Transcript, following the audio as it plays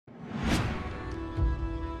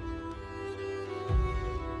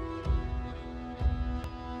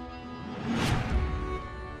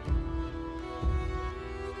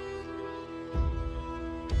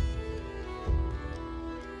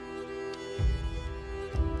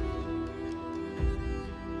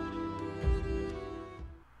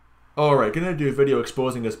Alright, gonna do a video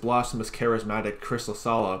exposing this blasphemous charismatic Chris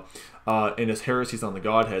Lasala in his heresies on the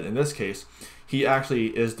Godhead. In this case, he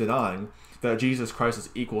actually is denying that Jesus Christ is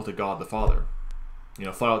equal to God the Father. You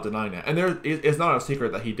know, flat out denying that. And it's not a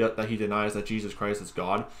secret that he denies that Jesus Christ is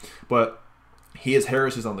God, but his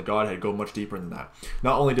heresies on the Godhead go much deeper than that.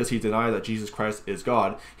 Not only does he deny that Jesus Christ is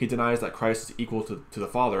God, he denies that Christ is equal to the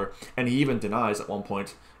Father, and he even denies at one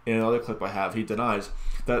point, in another clip I have, he denies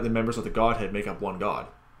that the members of the Godhead make up one God.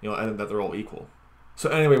 You know, and that they're all equal. So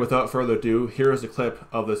anyway, without further ado, here is a clip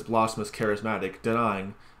of this blasphemous charismatic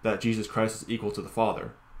denying that Jesus Christ is equal to the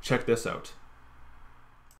Father. Check this out.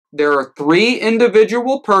 There are three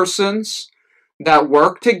individual persons that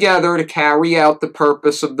work together to carry out the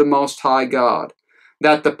purpose of the Most High God.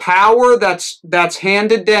 That the power that's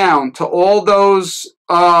handed down to all those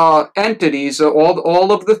entities,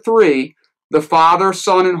 all of the three, the Father,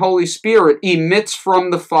 Son, and Holy Spirit, emits from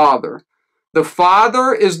the Father. The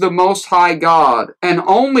Father is the Most High God, and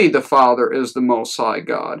only the Father is the Most High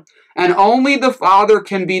God. And only the Father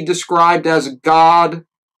can be described as God,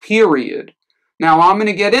 period. Now, I'm going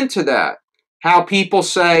to get into that. How people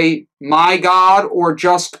say, my God or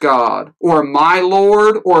just God, or my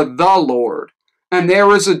Lord or the Lord. And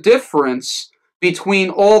there is a difference between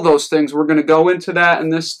all those things. We're going to go into that in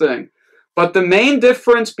this thing. But the main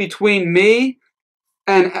difference between me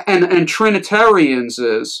and Trinitarians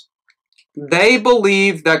is, they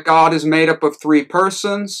believe that God is made up of three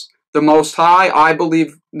persons. The Most High, I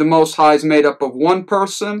believe the Most High is made up of one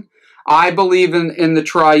person. I believe in the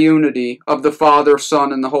triunity of the Father,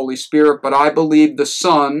 Son, and the Holy Spirit, but I believe the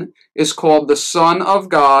Son is called the Son of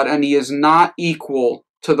God, and he is not equal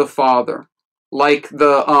to the Father, like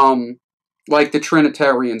the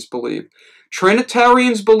Trinitarians believe.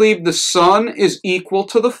 Trinitarians believe the Son is equal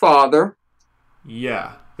to the Father.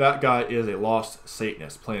 Yeah, that guy is a lost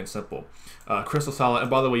Satanist, plain and simple. Chris Lasala, and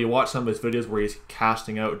by the way, you watch some of his videos where he's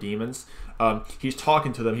casting out demons. He's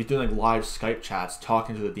talking to them. He's doing like live Skype chats,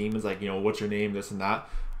 talking to the demons, like, you know, what's your name, this and that.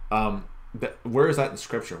 Where is that in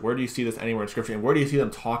Scripture? Where do you see this anywhere in Scripture? And where do you see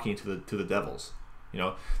them talking to the devils? You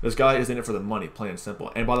know, this guy is in it for the money, plain and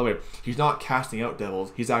simple. And by the way, he's not casting out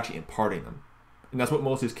devils. He's actually imparting them. And that's what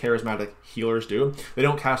most of these charismatic healers do. They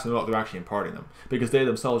don't cast them out, they're actually imparting them. Because they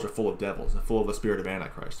themselves are full of devils and full of the spirit of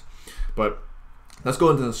Antichrist. But let's go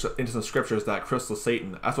into some scriptures that Chris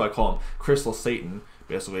Lasatan, that's what I call him, Chris Lasatan,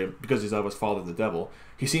 basically, because he's of his father the devil,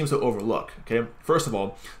 he seems to overlook. Okay, first of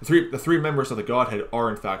all, the three members of the Godhead are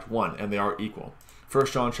in fact one, and they are equal. 1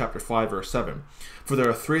 John chapter 5, verse 7. For there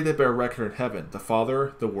are three that bear record in heaven, the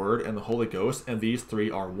Father, the Word, and the Holy Ghost, and these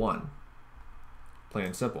three are one. Plain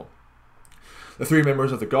and simple. The three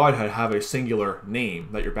members of the Godhead have a singular name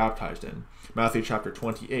that you're baptized in. Matthew chapter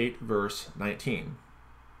 28, verse 19.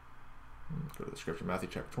 Let's go to the scripture. Matthew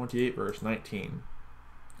chapter 28, verse 19.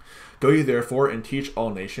 Go ye therefore and teach all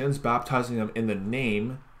nations, baptizing them in the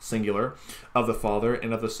name, singular, of the Father,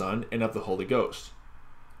 and of the Son, and of the Holy Ghost.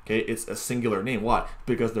 Okay, it's a singular name. Why?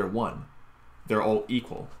 Because they're one. They're all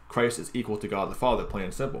equal. Christ is equal to God the Father, plain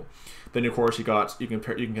and simple. Then of course you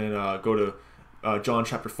can go to John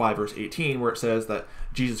chapter 5, verse 18, where it says that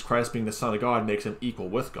Jesus Christ, being the Son of God, makes him equal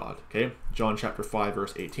with God. Okay, John chapter 5,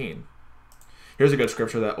 verse 18. Here's a good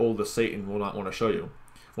scripture that old Satan will not want to show you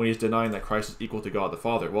when he's denying that Christ is equal to God the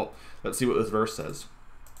Father. Well, let's see what this verse says.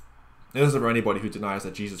 This is for anybody who denies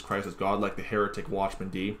that Jesus Christ is God, like the heretic Watchman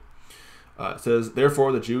D. It says,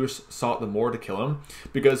 therefore the Jews sought the more to kill him,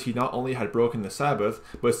 because he not only had broken the Sabbath,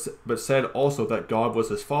 but said also that God was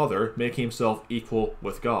his Father, making himself equal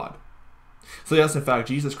with God. So yes, in fact,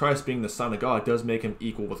 Jesus Christ, being the Son of God, does make him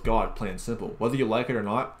equal with God, plain and simple. Whether you like it or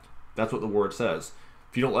not, that's what the Word says.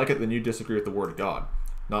 If you don't like it, then you disagree with the Word of God,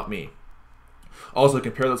 not me. Also,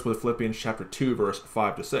 compare this with Philippians chapter 2, verse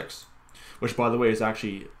 5 to 6, which, by the way, is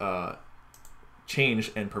actually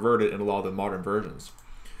changed and perverted in a lot of the modern versions.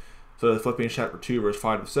 So Philippians chapter 2, verse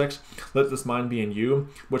 5 to 6, let this mind be in you,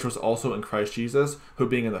 which was also in Christ Jesus, who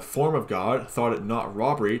being in the form of God, thought it not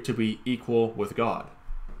robbery to be equal with God.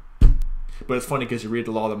 But it's funny because you read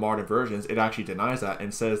a lot of the modern versions, it actually denies that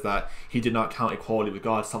and says that he did not count equality with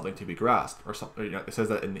God something to be grasped, or something. You know, it says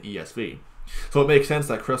that in the ESV. So it makes sense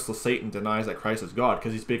that Chris Lasatan denies that Christ is God,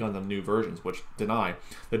 because he's big on the new versions, which deny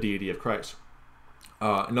the deity of Christ.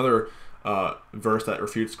 Another verse that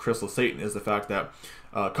refutes Chris Lasatan is the fact that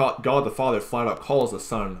God the Father flat out calls the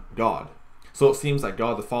Son God. So it seems that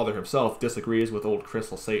God the Father himself disagrees with old Chris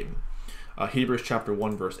Lasatan. Hebrews chapter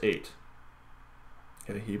 1, verse 8.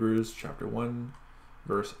 Okay, Hebrews chapter 1,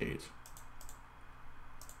 verse 8.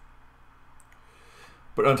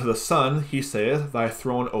 But unto the Son he saith, thy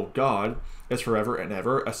throne, O God, is forever and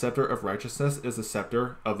ever. A scepter of righteousness is the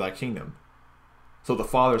scepter of thy kingdom. So the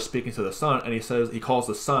Father is speaking to the Son, and he calls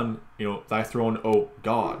the Son, thy throne, O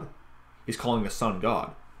God. He's calling the Son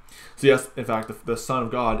God. So yes, in fact, the Son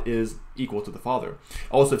of God is equal to the Father.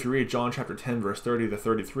 Also, if you read John chapter 10, verse 30 to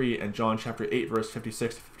 33, and John chapter 8, verse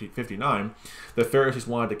 56 to 59, the Pharisees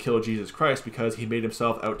wanted to kill Jesus Christ because he made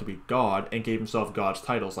himself out to be God and gave himself God's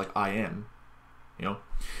titles like I am.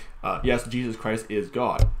 Yes, Jesus Christ is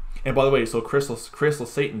God. And by the way, so Chris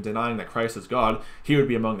LaSATAN denying that Christ is God, he would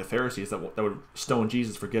be among the Pharisees that would stone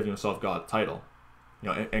Jesus for giving himself God's title,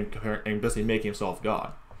 and basically making himself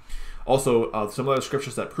God. Also, some other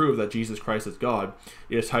scriptures that prove that Jesus Christ is God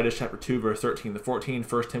is Titus chapter 2, verse 13 to 14,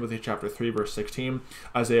 1 Timothy chapter 3, verse 16,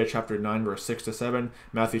 Isaiah chapter 9, verse 6 to 7,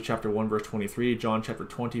 Matthew chapter 1, verse 23, John chapter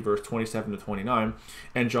 20, verse 27 to 29,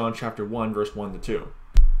 and John chapter 1, verse 1 to 2.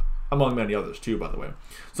 Among many others too, by the way.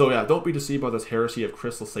 So yeah, don't be deceived by this heresy of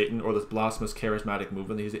Chris LaSATAN or this blasphemous charismatic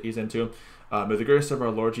movement he's into. May the grace of our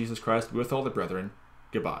Lord Jesus Christ be with all the brethren.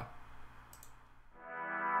 Goodbye.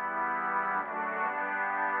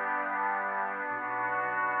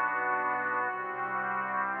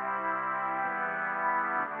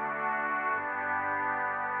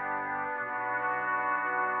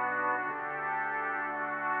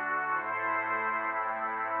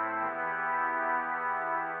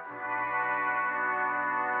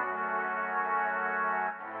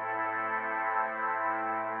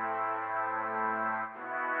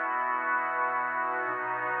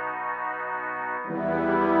 you